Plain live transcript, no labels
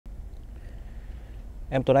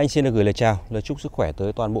Em Tuấn Anh xin được gửi lời chào, lời chúc sức khỏe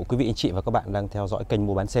tới toàn bộ quý vị anh chị và các bạn đang theo dõi kênh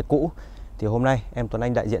mua bán xe cũ. Thì hôm nay em Tuấn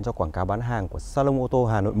Anh đại diện cho quảng cáo bán hàng của Salon ô tô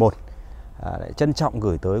Hà Nội 1 trân trọng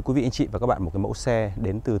gửi tới quý vị anh chị và các bạn một cái mẫu xe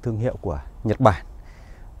đến từ thương hiệu của Nhật Bản.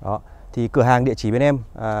 Đó, thì cửa hàng địa chỉ bên em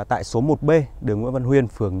tại số 1B, đường Nguyễn Văn Huyên,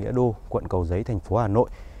 phường Nghĩa Đô, quận Cầu Giấy, thành phố Hà Nội.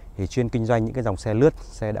 Thì chuyên kinh doanh những cái dòng xe lướt,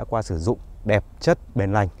 xe đã qua sử dụng, đẹp, chất,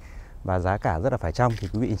 bền lành và giá cả rất là phải chăng. Thì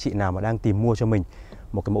quý vị anh chị nào mà đang tìm mua cho mình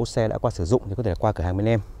một cái mẫu xe đã qua sử dụng thì có thể qua cửa hàng bên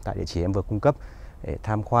em tại địa chỉ em vừa cung cấp để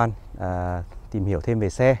tham quan, tìm hiểu thêm về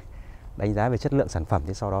xe, đánh giá về chất lượng sản phẩm,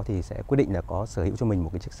 thì sau đó thì sẽ quyết định là có sở hữu cho mình một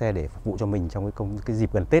cái chiếc xe để phục vụ cho mình trong cái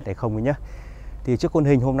dịp gần Tết này không ấy nhá. Thì trước khuôn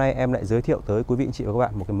hình hôm nay em lại giới thiệu tới quý vị anh chị và các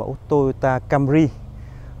bạn một cái mẫu Toyota Camry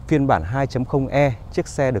phiên bản 2.0e, chiếc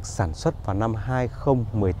xe được sản xuất vào năm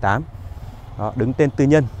 2018. Đó, đứng tên tư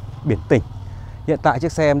nhân, biển tỉnh. Hiện tại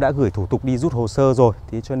chiếc xe em đã gửi thủ tục đi rút hồ sơ rồi,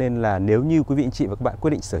 thì cho nên là nếu như quý vị anh chị và các bạn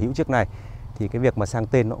quyết định sở hữu chiếc này thì cái việc mà sang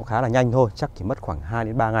tên nó cũng khá là nhanh thôi, chắc chỉ mất khoảng 2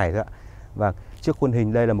 đến 3 ngày thôi ạ. Và trước khuôn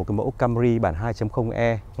hình đây là một cái mẫu Camry bản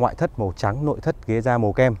 2.0e, ngoại thất màu trắng, nội thất ghế da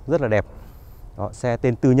màu kem rất là đẹp. Đó, xe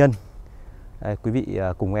tên tư nhân. Đây, quý vị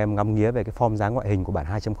cùng em ngắm nghía về cái form dáng ngoại hình của bản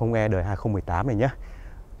 2.0e đời 2018 này nhé.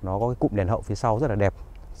 Nó có cái cụm đèn hậu phía sau rất là đẹp,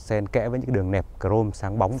 xen kẽ với những cái đường nẹp chrome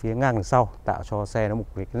sáng bóng phía ngang đằng sau, tạo cho xe nó một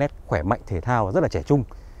cái nét khỏe mạnh thể thao và rất là trẻ trung.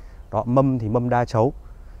 Đó, mâm thì mâm đa chấu.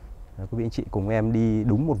 Đó, quý vị anh chị cùng em đi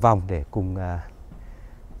đúng một vòng để cùng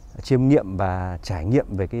chiêm nghiệm và trải nghiệm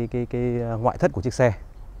về cái ngoại thất của chiếc xe.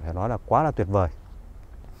 Phải nói là quá là tuyệt vời.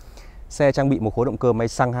 Xe trang bị một khối động cơ máy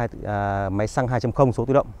xăng 2.0 số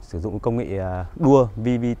tự động, sử dụng công nghệ đua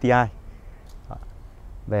VVTi.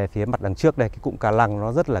 Về phía mặt đằng trước đây, cái cụm ca lăng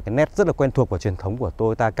nó rất là cái nét rất là quen thuộc và truyền thống của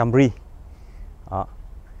Toyota Camry. Đó.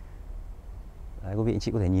 Đấy, quý vị anh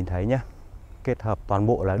chị có thể nhìn thấy nhé. Kết hợp toàn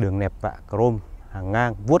bộ là đường nẹp vạ chrome hàng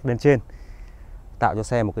ngang vuốt lên trên, tạo cho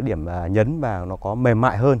xe một cái điểm nhấn và nó có mềm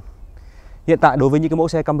mại hơn. Hiện tại đối với những cái mẫu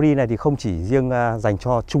xe Camry này thì không chỉ riêng dành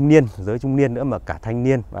cho trung niên, giới trung niên nữa, mà cả thanh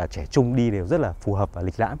niên và trẻ trung đi đều rất là phù hợp và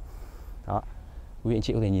lịch lãm. Đó. Quý vị anh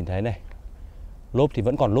chị có thể nhìn thấy này. Lốp thì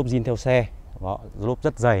vẫn còn lốp zin theo xe. Đó, lốp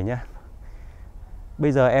rất dày nhá.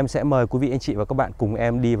 Bây giờ em sẽ mời quý vị anh chị và các bạn cùng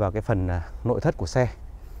em đi vào cái phần nội thất của xe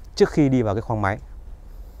trước khi đi vào cái khoang máy.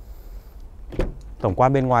 Tổng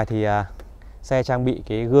quan bên ngoài thì xe trang bị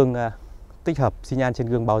cái gương tích hợp xi nhan trên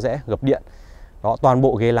gương báo rẽ gập điện. Đó, toàn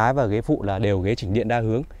bộ ghế lái và ghế phụ là đều ghế chỉnh điện đa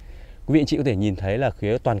hướng. Quý vị anh chị có thể nhìn thấy là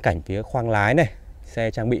phía toàn cảnh phía khoang lái này,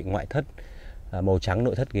 xe trang bị ngoại thất màu trắng,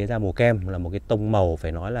 nội thất ghế da màu kem, là một cái tông màu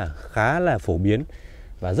phải nói là khá là phổ biến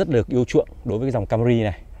và rất được yêu chuộng đối với cái dòng Camry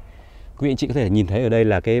này. Quý vị anh chị có thể nhìn thấy ở đây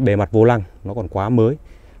là cái bề mặt vô lăng nó còn quá mới.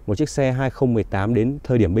 Một chiếc xe 2018 đến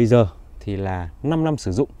thời điểm bây giờ thì là 5 năm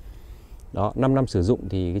sử dụng. Đó, 5 năm sử dụng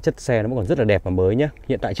thì cái chất xe nó vẫn còn rất là đẹp và mới nhé.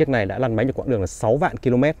 Hiện tại chiếc này đã lăn bánh được quãng đường là 6 vạn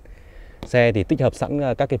km. Xe thì tích hợp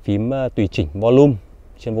sẵn các cái phím tùy chỉnh volume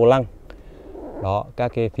trên vô lăng. Đó,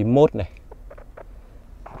 các cái phím mode này.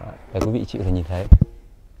 Đó, để quý vị chị có thể nhìn thấy.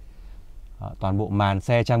 Đó, toàn bộ màn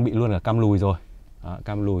xe trang bị luôn cả cam lùi rồi. Đó,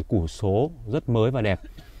 cam lùi củ số rất mới và đẹp,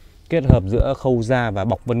 kết hợp giữa khâu da và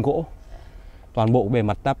bọc vân gỗ. Toàn bộ bề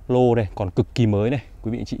mặt táp lô đây còn cực kỳ mới này,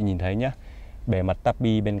 quý vị anh chị nhìn thấy nhé. Bề mặt táp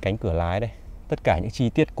bi bên cánh cửa lái đây, tất cả những chi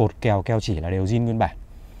tiết cột kèo keo chỉ là đều zin nguyên bản.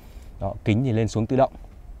 Đó, kính thì lên xuống tự động.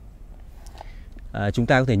 Chúng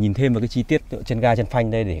ta có thể nhìn thêm vào cái chi tiết chân ga chân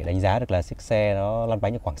phanh đây để đánh giá được là chiếc xe nó lăn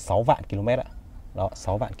bánh được khoảng 6 vạn km ạ. Đó,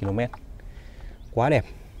 6 vạn km. Quá đẹp.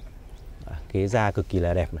 Ghế da cực kỳ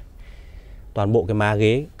là đẹp này. Toàn bộ cái má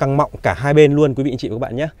ghế căng mọng cả hai bên luôn quý vị anh chị và các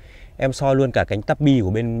bạn nhé. Em soi luôn cả cánh tắp bi của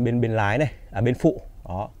bên lái này, bên phụ.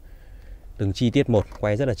 Đó. Từng chi tiết một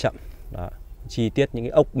quay rất là chậm. Đó. Chi tiết những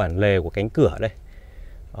cái ốc bản lề của cánh cửa đây.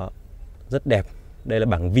 Đó. Rất đẹp. Đây là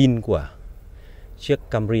bảng VIN của chiếc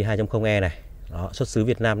Camry 2.0e này. Đó. Xuất xứ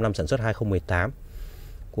Việt Nam, năm sản xuất 2018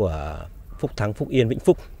 của Phúc Thắng, Phúc Yên, Vĩnh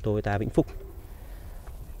Phúc, Toyota Vĩnh Phúc.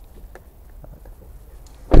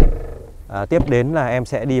 Tiếp đến là em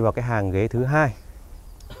sẽ đi vào cái hàng ghế thứ hai.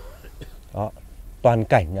 Đó, toàn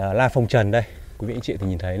cảnh la phồng trần đây, quý vị anh chị thì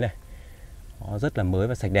nhìn thấy này. Nó rất là mới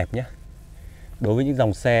và sạch đẹp nhé. Đối với những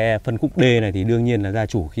dòng xe phân khúc D này thì đương nhiên là gia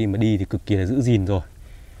chủ khi mà đi thì cực kỳ là giữ gìn rồi.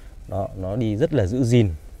 Đó, nó đi rất là giữ gìn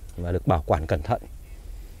và được bảo quản cẩn thận.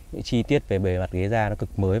 Những chi tiết về bề mặt ghế da nó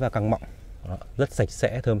cực mới và căng mọng. Đó, rất sạch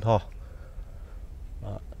sẽ, thơm tho.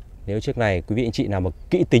 Đó. Nếu chiếc này quý vị anh chị nào mà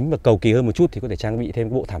kỹ tính và cầu kỳ hơn một chút thì có thể trang bị thêm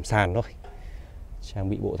cái bộ thảm sàn thôi. Trang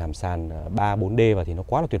bị bộ thảm sàn 3-4D vào thì nó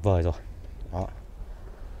quá là tuyệt vời rồi. Đó.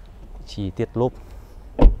 Chi tiết lốp.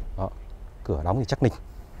 Đó. Cửa đóng thì chắc nịch.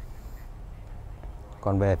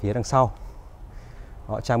 Còn về phía đằng sau,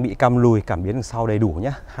 họ trang bị cam lùi, cảm biến đằng sau đầy đủ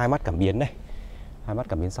nhá. Hai mắt cảm biến này. Hai mắt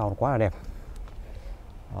cảm biến sau nó quá là đẹp.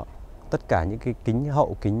 Đó. Tất cả những cái kính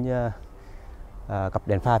hậu, kính cặp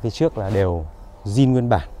đèn pha phía trước là đều zin nguyên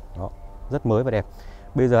bản. Đó, rất mới và đẹp.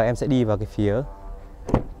 Bây giờ em sẽ đi vào cái phía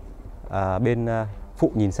bên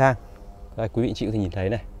phụ nhìn sang. Đây, quý vị anh chị có thể nhìn thấy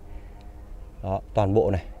này. Đó, toàn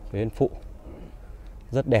bộ này, bên phụ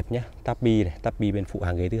rất đẹp nhé. Tabi bên phụ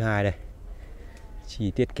hàng ghế thứ hai đây.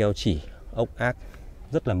 Chi tiết keo chỉ, ốc ác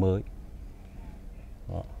rất là mới.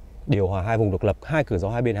 Đó, điều hòa 2 vùng độc lập, 2 cửa gió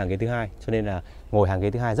hai bên hàng ghế thứ hai, cho nên là ngồi hàng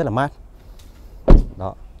ghế thứ hai rất là mát.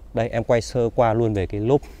 Đó, đây em quay sơ qua luôn về cái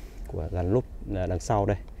lốp của dàn lốp đằng sau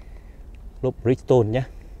đây. Lốp Bridgestone nhé.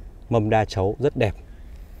 Mâm đa chấu rất đẹp.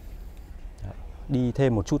 Đó, đi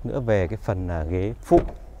thêm một chút nữa về cái phần ghế phụ.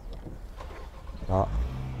 Đó,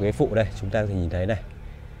 ghế phụ đây chúng ta có thể nhìn thấy này.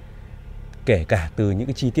 Kể cả từ những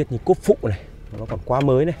cái chi tiết như cốp phụ này, nó còn quá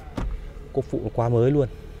mới này. Cốp phụ nó quá mới luôn.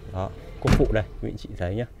 Đó, cốp phụ đây, quý vị chị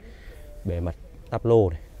thấy nhá. Bề mặt táp lô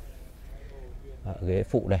này. Đó, ghế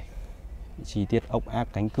phụ đây. Chi tiết ốc ác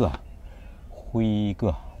cánh cửa, khuy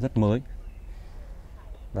cửa rất mới.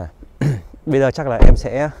 Và bây giờ chắc là em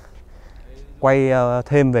sẽ quay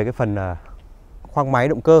thêm về cái phần khoang máy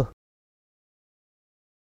động cơ.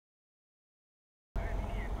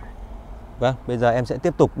 Vâng, bây giờ em sẽ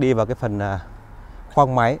tiếp tục đi vào cái phần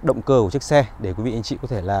khoang máy động cơ của chiếc xe để quý vị anh chị có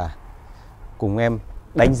thể là cùng em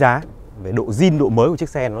đánh giá về độ zin, độ mới của chiếc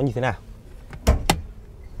xe nó như thế nào.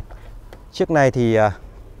 Chiếc này thì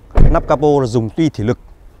nắp capo là dùng tuy thủy lực.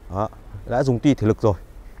 Đó, đã dùng tuy thủy lực rồi.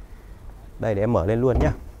 Đây để em mở lên luôn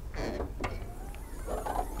nhé.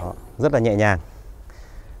 Đó, rất là nhẹ nhàng.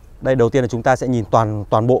 Đây đầu tiên là chúng ta sẽ nhìn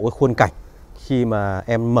toàn bộ cái khuôn cảnh khi mà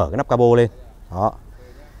em mở cái nắp capo lên. Đó,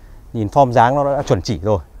 nhìn form dáng nó đã chuẩn chỉ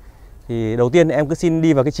rồi. Thì đầu tiên em cứ xin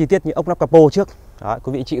đi vào cái chi tiết như ốc nắp capo trước. Đó,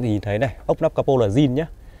 quý vị chị thì nhìn thấy này, ốc nắp capo là zin nhé.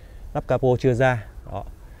 Nắp capo chưa ra. Đó.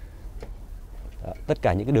 Đó, tất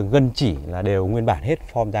cả những cái đường gân chỉ là đều nguyên bản hết,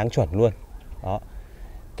 form dáng chuẩn luôn. Đó.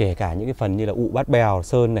 Kể cả những cái phần như là ụ bát bèo,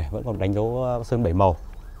 sơn này vẫn còn đánh dấu sơn 7 màu.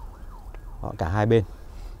 Đó, cả hai bên.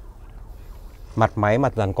 Mặt máy,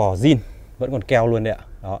 mặt dàn cò zin, vẫn còn keo luôn đấy ạ.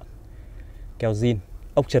 Đó. Keo zin,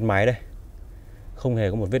 ốc chân máy đây. Không hề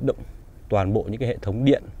có một vết động. Toàn bộ những cái hệ thống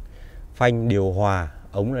điện, phanh, điều hòa,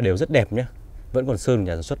 ống là đều rất đẹp nhé. Vẫn còn sơn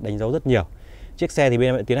nhà sản xuất đánh dấu rất nhiều. Chiếc xe thì bên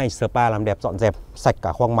em đã tiến hành spa làm đẹp, dọn dẹp sạch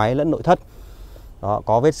cả khoang máy lẫn nội thất. Đó,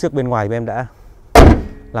 có vết xước bên ngoài thì em đã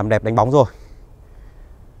làm đẹp, đánh bóng rồi.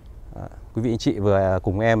 Đó, quý vị anh chị vừa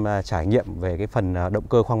cùng em trải nghiệm về cái phần động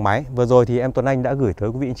cơ khoang máy. Vừa rồi thì em Tuấn Anh đã gửi tới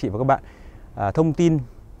quý vị anh chị và các bạn thông tin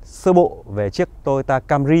sơ bộ về chiếc Toyota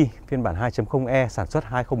Camry phiên bản 2.0e sản xuất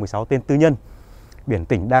 2016 tên tư nhân, biển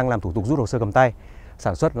tỉnh, đang làm thủ tục rút hồ sơ cầm tay,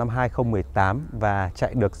 sản xuất năm 2018 và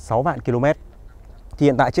chạy được 6 vạn km. Thì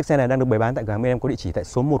hiện tại chiếc xe này đang được bày bán tại cửa hàng bên em có địa chỉ tại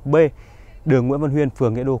số 1B, đường Nguyễn Văn Huyên,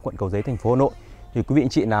 phường Nghĩa Đô, quận Cầu Giấy, thành phố Hà Nội. Thì quý vị anh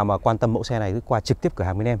chị nào mà quan tâm mẫu xe này cứ qua trực tiếp cửa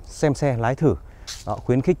hàng bên em xem xe, lái thử. Đó,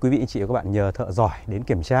 khuyến khích quý vị anh chị và các bạn nhờ thợ giỏi đến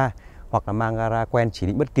kiểm tra hoặc là mang gara quen chỉ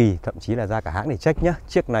định bất kỳ, thậm chí là ra cả hãng để check nhé.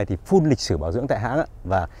 Chiếc này thì full lịch sử bảo dưỡng tại hãng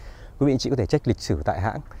và quý vị anh chị có thể check lịch sử tại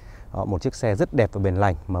hãng. Đó, một chiếc xe rất đẹp và bền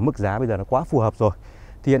lành mà mức giá bây giờ nó quá phù hợp rồi.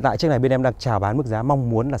 Thì hiện tại chiếc này bên em đang chào bán mức giá mong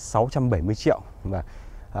muốn là 670 triệu. Và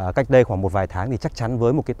cách đây khoảng một vài tháng thì chắc chắn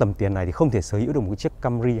với một cái tầm tiền này thì không thể sở hữu được một cái chiếc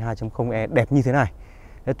Camry 2.0e đẹp như thế này.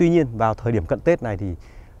 Tuy nhiên vào thời điểm cận Tết này thì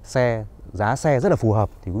giá xe rất là phù hợp.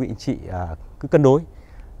 Thì quý vị anh chị cứ cân đối,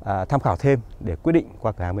 tham khảo thêm để quyết định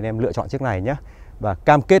qua cửa hàng bên em lựa chọn chiếc này nhé. Và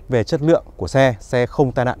cam kết về chất lượng của xe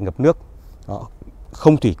không tai nạn ngập nước. Đó,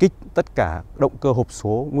 không thủy kích, tất cả động cơ hộp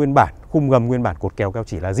số nguyên bản, khung gầm nguyên bản, cột kèo keo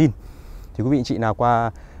chỉ là zin. Thì quý vị anh chị nào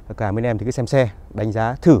qua cửa hàng bên em thì cứ xem xe, đánh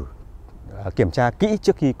giá thử, kiểm tra kỹ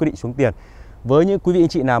trước khi quyết định xuống tiền. Với những quý vị anh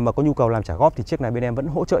chị nào mà có nhu cầu làm trả góp thì chiếc này bên em vẫn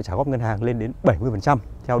hỗ trợ trả góp ngân hàng lên đến 70%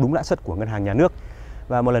 theo đúng lãi suất của ngân hàng nhà nước.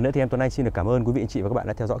 Và một lần nữa thì em Tuấn Anh xin được cảm ơn quý vị anh chị và các bạn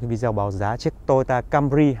đã theo dõi cái video báo giá chiếc Toyota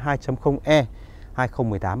Camry 2.0e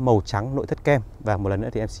 2018 màu trắng nội thất kem. Và một lần nữa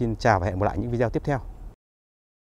thì em xin chào và hẹn gặp lại những video tiếp theo.